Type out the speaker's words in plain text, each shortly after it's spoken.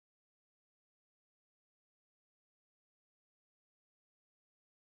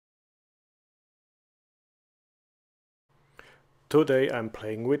Today I'm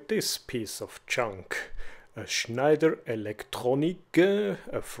playing with this piece of junk, a Schneider Electronique,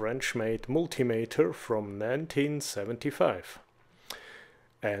 a French-made multimeter from 1975.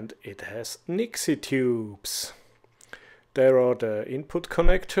 And it has Nixie tubes. There are the input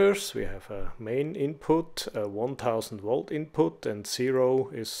connectors. We have a main input, a 1000 volt input, and 0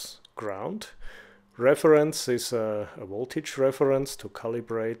 is ground. Reference is a voltage reference to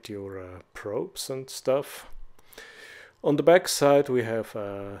calibrate your probes and stuff. On the back side we have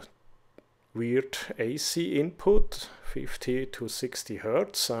a weird AC input, 50 to 60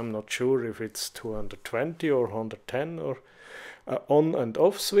 Hertz. I'm not sure if it's 220 or 110, or on and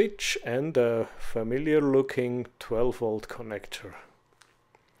off switch, and a familiar looking 12 volt connector.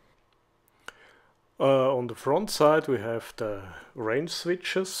 On the front side we have the range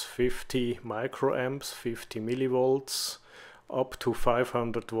switches, 50 microamps, 50 millivolts, up to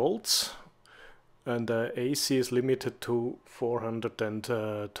 500 volts. And AC is limited to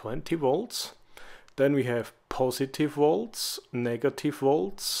 420 volts. Then we have positive volts, negative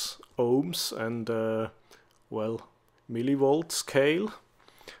volts, ohms, and well, millivolt scale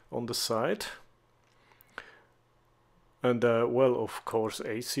on the side. And well, of course,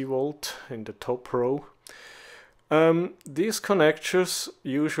 AC volt in the top row. These connectors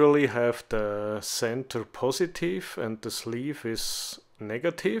usually have the center positive and the sleeve is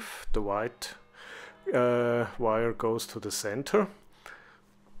negative. The white wire goes to the center.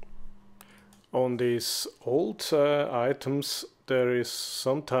 On these old items there is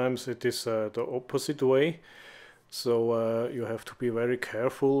sometimes it is the opposite way, so you have to be very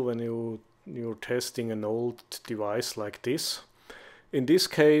careful when you're testing an old device like this. In this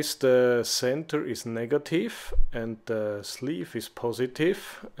case the center is negative and the sleeve is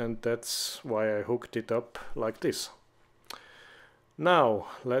positive, and that's why I hooked it up like this. Now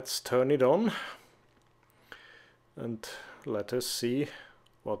let's turn it on and let us see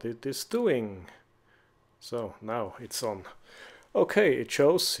what it is doing. So now it's on. Okay, it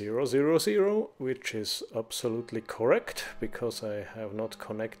shows 000, which is absolutely correct because I have not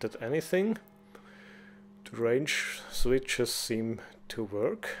connected anything. The range switches seem to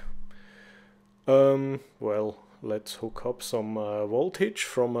work. Well, let's hook up some voltage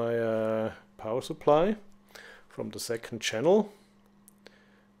from my power supply from the second channel.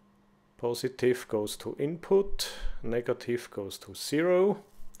 Positive goes to input, negative goes to 0,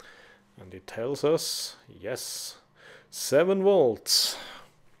 and it tells us, yes, 7 volts.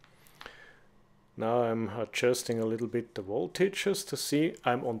 Now I'm adjusting a little bit the voltages to see.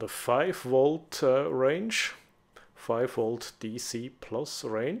 I'm on the 5 volt range, 5 volt DC plus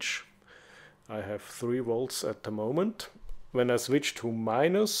range. I have 3 volts at the moment. When I switch to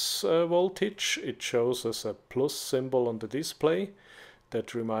minus voltage, it shows us a plus symbol on the display.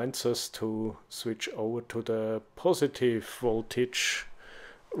 That reminds us to switch over to the positive voltage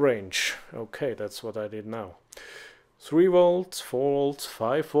range. Okay, that's what I did now. 3 volts, 4 volts,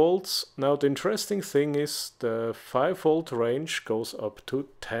 5 volts. Now the interesting thing is the 5 volt range goes up to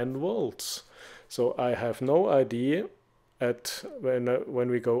 10 volts. So I have no idea when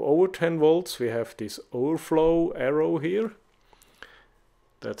we go over 10 volts we have this overflow arrow here.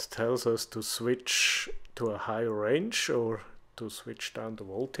 That tells us to switch to a higher range or to switch down the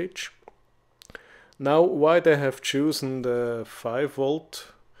voltage. Now why they have chosen the 5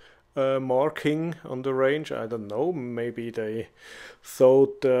 volt marking on the range, I don't know. Maybe they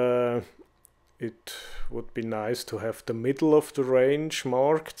thought it would be nice to have the middle of the range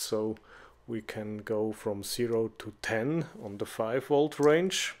marked, so we can go from 0 to 10 on the 5 volt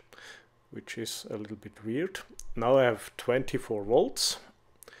range, which is a little bit weird. Now I have 24 volts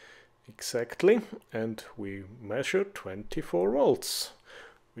exactly, and we measure 24 volts,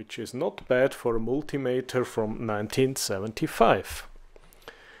 which is not bad for a multimeter from 1975.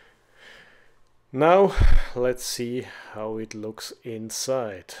 Now let's see how it looks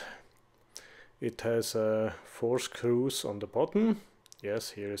inside. It has 4 screws on the bottom.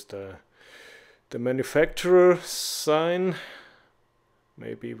 Yes, here is the manufacturer sign.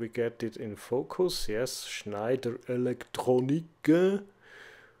 Maybe we get it in focus. Yes, Schneider Electronique,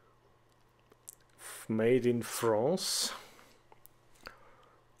 made in France.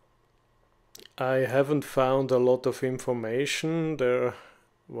 I haven't found a lot of information. There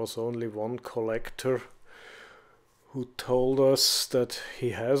was only one collector who told us that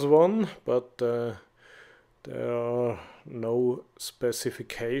he has one, but there are no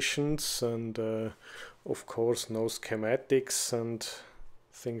specifications and of course no schematics and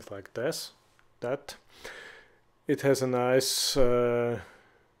things like this. It has a nice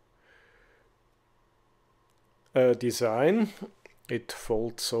design. It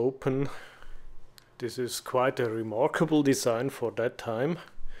folds open this is quite a remarkable design for that time.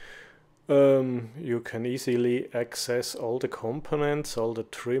 You can easily access all the components, all the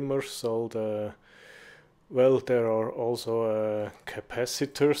trimmers, all the... Well, there are also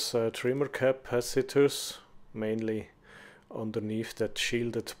capacitors, trimmer capacitors, mainly underneath that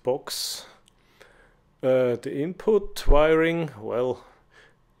shielded box. The input wiring, well,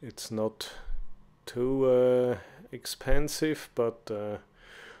 it's not too expensive, but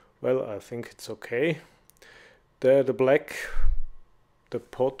well, I think it's okay. There, the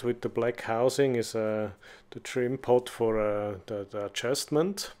pot with the black housing is the trim pot for the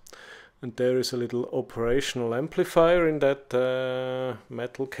adjustment, and there is a little operational amplifier in that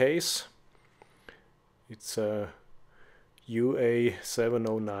metal case. It's a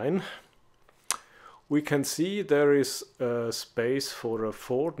UA709. We can see there is space for a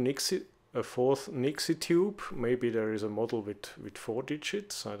fourth Nixie tube. Maybe there is a model with 4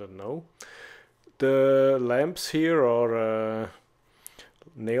 digits, I don't know. The lamps here are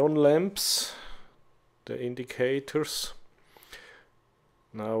neon lamps, the indicators.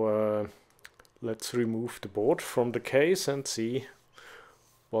 Now let's remove the board from the case and see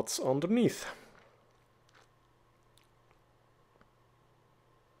what's underneath.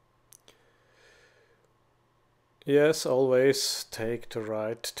 Yes, always take the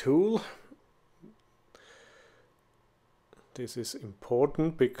right tool. This is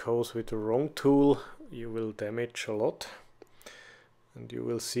important because with the wrong tool you will damage a lot. And you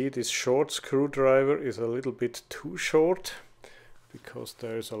will see this short screwdriver is a little bit too short because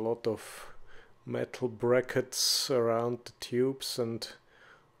there is a lot of metal brackets around the tubes and,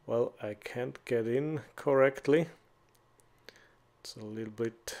 well, I can't get in correctly. It's a little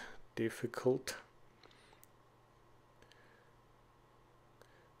bit difficult.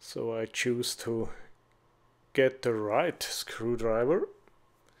 So I choose to get the right screwdriver.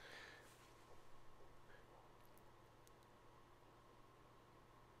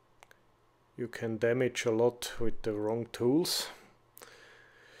 You can damage a lot with the wrong tools.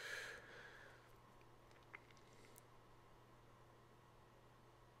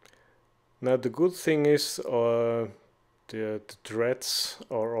 Now the good thing is the threads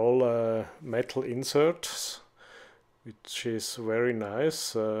are all metal inserts, which is very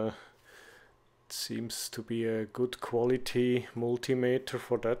nice. It seems to be a good quality multimeter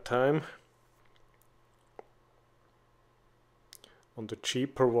for that time. On the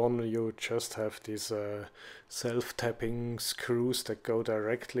cheaper one you just have these self-tapping screws that go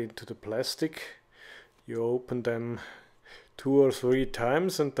directly into the plastic. You open them 2 or 3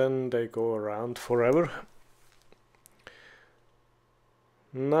 times and then they go around forever.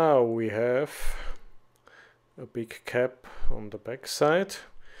 Now we have a big cap on the back side.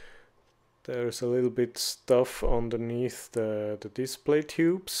 There's a little bit stuff underneath the display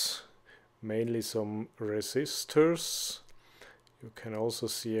tubes, mainly some resistors. You can also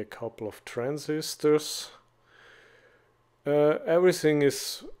see a couple of transistors. Everything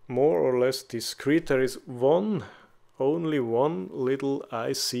is more or less discrete. There is only one little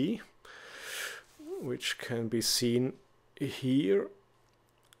IC, which can be seen here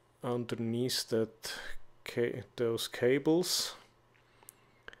underneath those cables.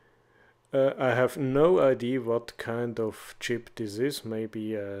 I have no idea what kind of chip this is.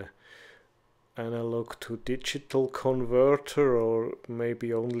 Maybe a analog to digital converter, or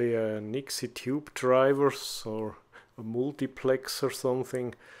maybe only a Nixie tube drivers or a multiplex or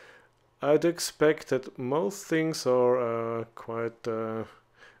something. I'd expect that most things are quite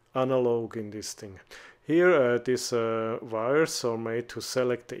analog in this thing. Here these wires are made to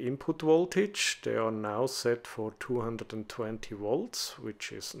select the input voltage. They are now set for 220 volts,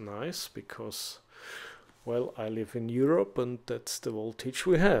 which is nice because, well, I live in Europe and that's the voltage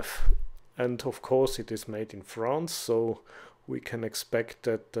we have. And of course it is made in France, so we can expect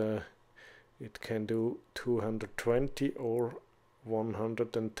that it can do 220 or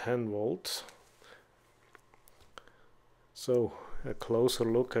 110 volts. So a closer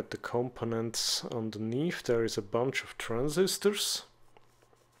look at the components underneath. There is a bunch of transistors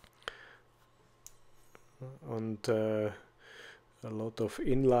and a lot of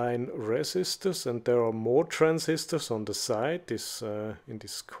inline resistors, and there are more transistors on the side, in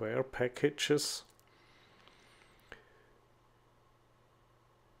these square packages.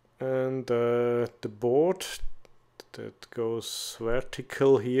 And the board that goes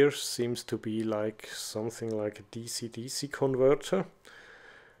vertical here seems to be like something like a DC-DC converter.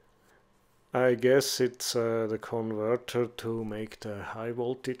 I guess it's the converter to make the high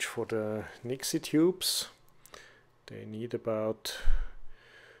voltage for the Nixie tubes. They need about,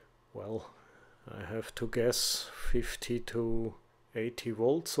 well, I have to guess 50 to 80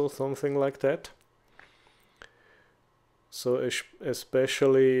 volts or something like that. So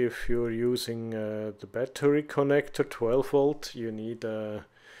especially if you're using the battery connector 12 volt, you need a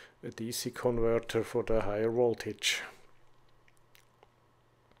DC converter for the higher voltage.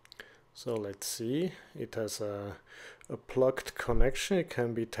 So let's see, it has a plugged connection, it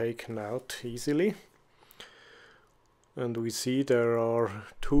can be taken out easily. And we see there are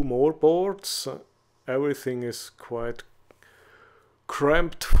two more boards. Everything is quite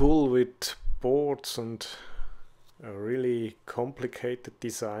cramped full with boards and a really complicated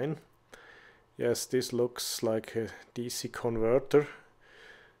design. Yes, this looks like a DC converter.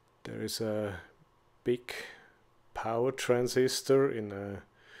 There is a big power transistor in a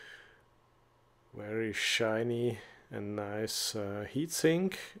very shiny and nice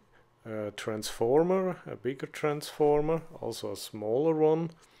heatsink, a transformer, a bigger transformer, also a smaller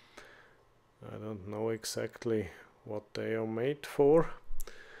one. I don't know exactly what they are made for,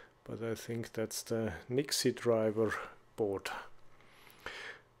 but I think that's the Nixie driver board.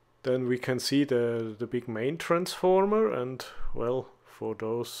 Then we can see the big main transformer, and well, for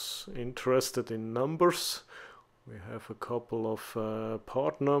those interested in numbers, we have a couple of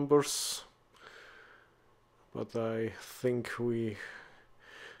part numbers, but I think we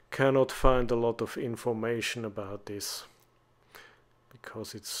cannot find a lot of information about this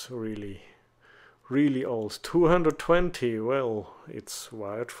because it's really old. 220, well, it's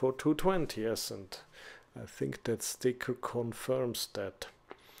wired for 220, yes, and I think that sticker confirms that.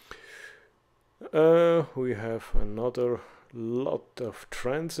 We have another lot of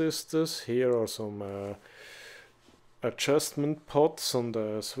transistors. Here are some adjustment pots on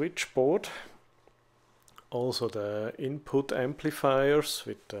the switchboard. Also the input amplifiers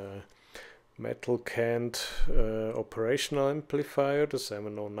with the metal canned operational amplifier, the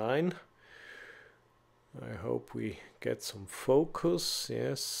 709. I hope we get some focus,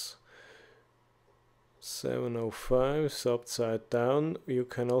 yes. 705 is upside down. You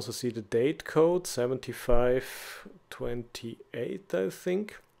can also see the date code, 7528, I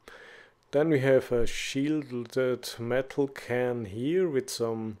think. Then we have a shielded metal can here with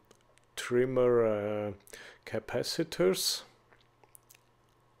some trimmer capacitors.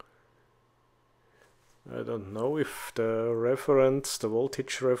 I don't know if the reference, the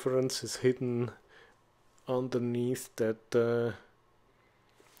voltage reference, is hidden underneath that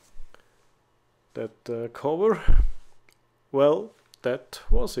cover. Well, that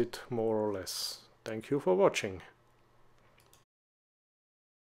was it more or less. Thank you for watching.